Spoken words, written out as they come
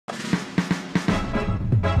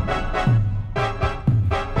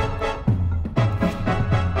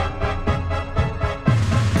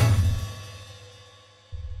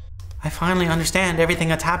finally understand everything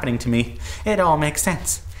that's happening to me. It all makes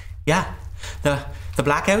sense. Yeah, the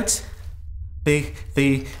blackouts,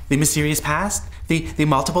 the mysterious past, the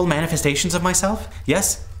multiple manifestations of myself.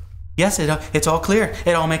 Yes, it's all clear.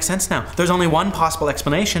 It all makes sense now. There's only one possible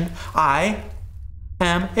explanation. I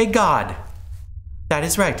am a god. That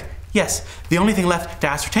is right. Yes, the only thing left to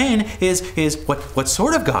ascertain is what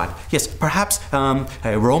sort of god. Yes, perhaps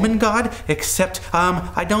a Roman god, except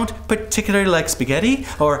I don't particularly like spaghetti,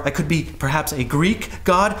 or I could be perhaps a Greek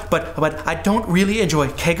god, but I don't really enjoy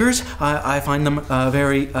keggers. I find them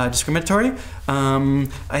very discriminatory. And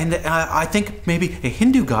I think maybe a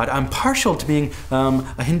Hindu god. I'm partial to being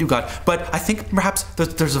a Hindu god, but I think perhaps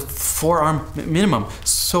there's a forearm minimum.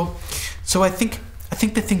 So I think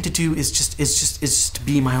the thing to do is just to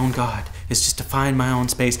be my own God. Is just to find my own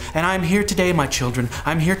space. And I'm here today, my children.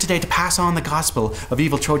 I'm here today to pass on the gospel of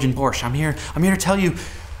Evil Trojan Borscht. I'm here to tell you,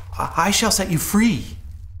 I shall set you free.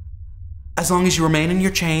 As long as you remain in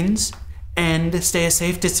your chains and stay a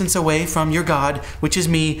safe distance away from your God, which is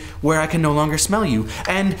me, where I can no longer smell you.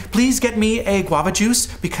 And please get me a guava juice,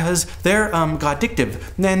 because they're God-addictive.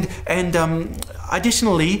 And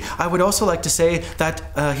additionally, I would also like to say that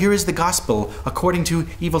here is the gospel according to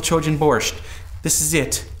Evil Trojan Borscht. This is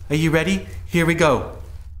it. Are you ready? Here we go.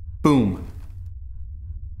 Boom.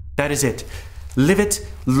 That is it. Live it,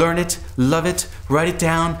 learn it, love it, write it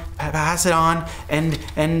down, pass it on, and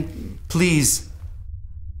please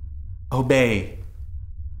obey.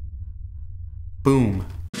 Boom.